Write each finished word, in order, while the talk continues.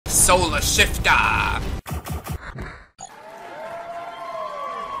Solar Shifter!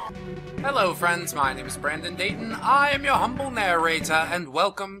 Hello friends, my name is Brandon Dayton, I am your humble narrator, and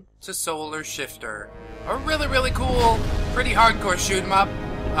welcome to Solar Shifter. A really cool, pretty hardcore shoot 'em up,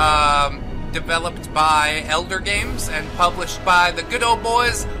 developed by Headup Games and published by the good old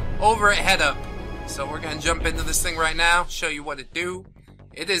boys over at Headup. So we're gonna jump into this thing right now, show you what it do.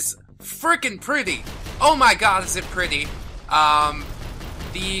 It is freaking pretty! Oh my god, is it pretty!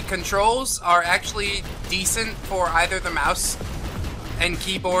 The controls are actually decent for either the mouse and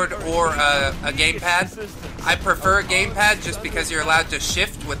keyboard or a gamepad. I prefer a gamepad just because you're allowed to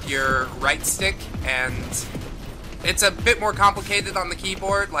shift with your right stick, and it's a bit more complicated on the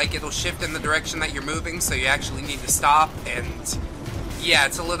keyboard. Like, it'll shift in the direction that you're moving, so you actually need to stop, and yeah,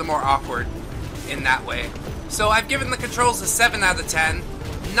 it's a little more awkward in that way. So I've given the controls a 7 out of 10.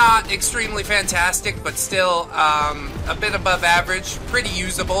 Not extremely fantastic, but still a bit above average. Pretty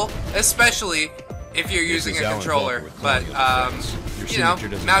usable, especially if you're using a controller. But you know,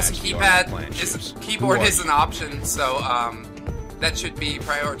 mouse and keyboard is an option, so that should be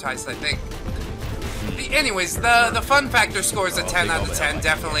prioritized, I think. Anyways, the fun factor scores a 10 out of 10,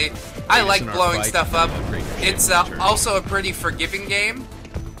 definitely. I like blowing stuff up. It's also a pretty forgiving game.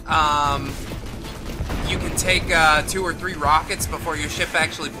 You can take 2 or 3 rockets before your ship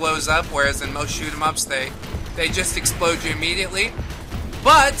actually blows up, whereas in most shoot 'em ups they just explode you immediately.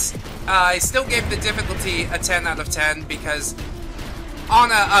 But I still gave the difficulty a 10 out of 10 because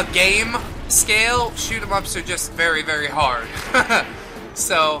on a game scale, shoot 'em ups are just very hard.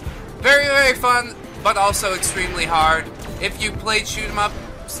 So very fun, but also extremely hard. If you played shoot 'em up,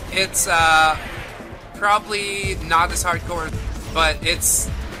 it's probably not as hardcore, but it's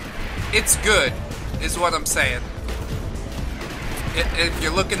good, is what I'm saying. If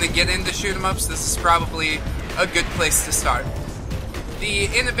you're looking to get into shoot 'em ups, this is probably a good place to start. The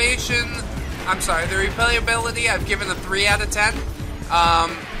replayability, I've given a 3 out of 10.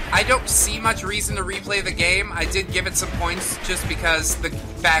 I don't see much reason to replay the game. I did give it some points just because the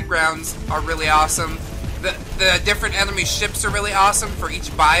backgrounds are really awesome. The different enemy ships are really awesome. For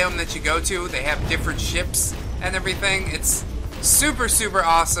each biome that you go to, they have different ships and everything. It's super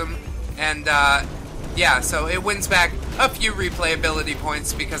awesome. And yeah, so it wins back a few replayability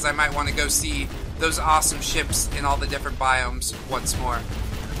points because I might want to go see those awesome ships in all the different biomes once more.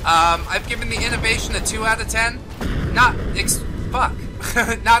 I've given the innovation a 2 out of 10. Not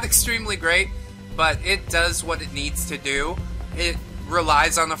extremely great, but it does what it needs to do. It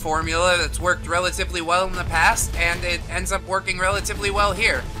relies on a formula that's worked relatively well in the past, and it ends up working relatively well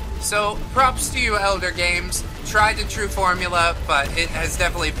here. So props to you, Headup Games. Tried and true formula, but it has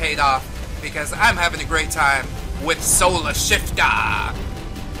definitely paid off because I'm having a great time with Solar Shifter.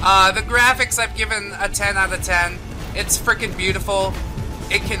 The graphics I've given a 10 out of 10. It's freaking beautiful.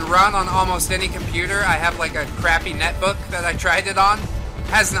 It can run on almost any computer. I have like a crappy netbook that I tried it on.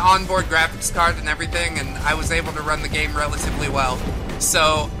 Has an onboard graphics card and everything, and I was able to run the game relatively well.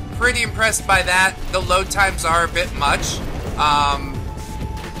 So, pretty impressed by that. The load times are a bit much.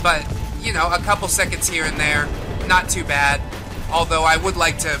 But, you know, a couple seconds here and there, not too bad. Although I would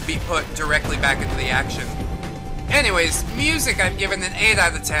like to be put directly back into the action. Anyways, music I've given an 8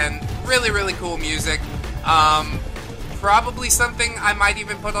 out of 10. Really cool music. Probably something I might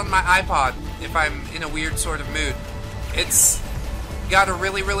even put on my iPod if I'm in a weird sort of mood. It's got a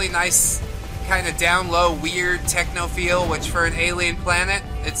really nice kind of down low weird techno feel, which for an alien planet,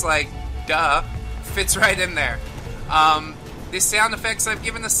 it's like, duh, fits right in there. The sound effects I've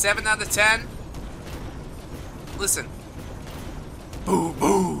given a 7 out of 10. Listen. Boo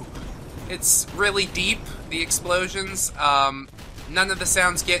boo. It's really deep, the explosions. None of the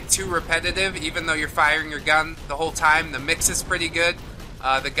sounds get too repetitive, even though you're firing your gun the whole time. The mix is pretty good.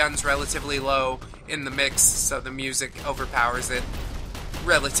 The gun's relatively low in the mix, so the music overpowers it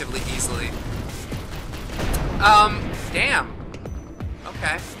relatively easily. Damn.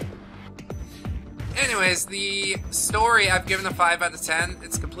 Okay. Anyways, the story I've given a 5 out of 10.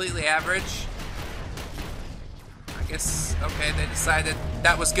 It's completely average. I guess, okay, they decided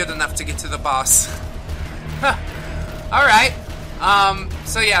that was good enough to get to the boss. Alright.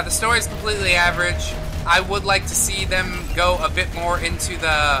 So yeah, the story's completely average. I would like to see them go a bit more into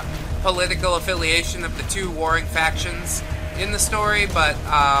the political affiliation of the 2 warring factions in the story, but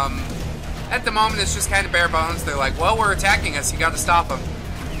at the moment it's just kind of bare bones. They're like, well, we're attacking us, you gotta stop them.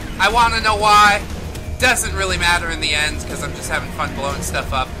 I want to know why. Doesn't really matter in the end, because I'm just having fun blowing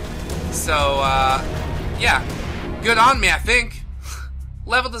stuff up. So, yeah. Good on me, I think.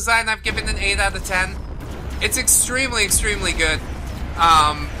 Level design I've given an 8 out of 10. It's extremely good.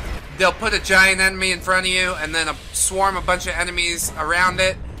 They'll put a giant enemy in front of you, and then a bunch of enemies around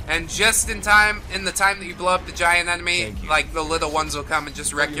it, And just in time, in the time that you blow up the giant enemy, like the little ones will come and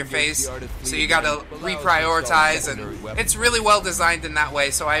just wreck your face. So you gotta reprioritize, and it's really well designed in that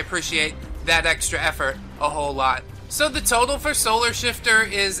way, so I appreciate that extra effort a whole lot. So the total for Solar Shifter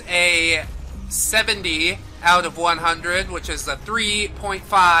is a 70 out of 100, which is a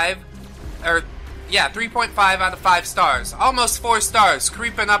 3.5, or yeah, 3.5 out of 5 stars. Almost 4 stars,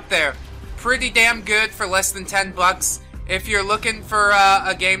 creeping up there. Pretty damn good for less than 10 bucks. If you're looking for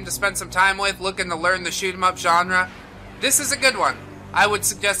a game to spend some time with, looking to learn the shoot 'em up genre, this is a good one. I would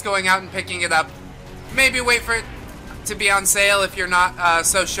suggest going out and picking it up. Maybe wait for it to be on sale if you're not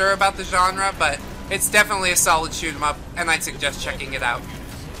so sure about the genre, but it's definitely a solid shoot 'em up, and I'd suggest checking it out.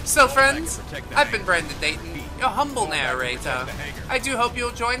 So friends, I've been Brandon Dayton, your humble narrator. I do hope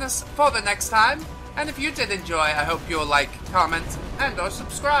you'll join us for the next time, and if you did enjoy, I hope you'll like, comment, and or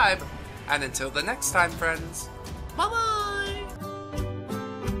subscribe. And until the next time, friends, bye-bye!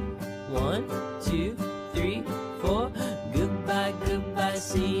 1, 2, 3, 4. Goodbye, goodbye,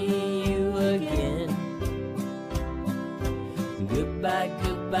 see you again. Goodbye,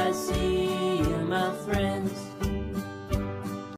 goodbye, see you, my friends.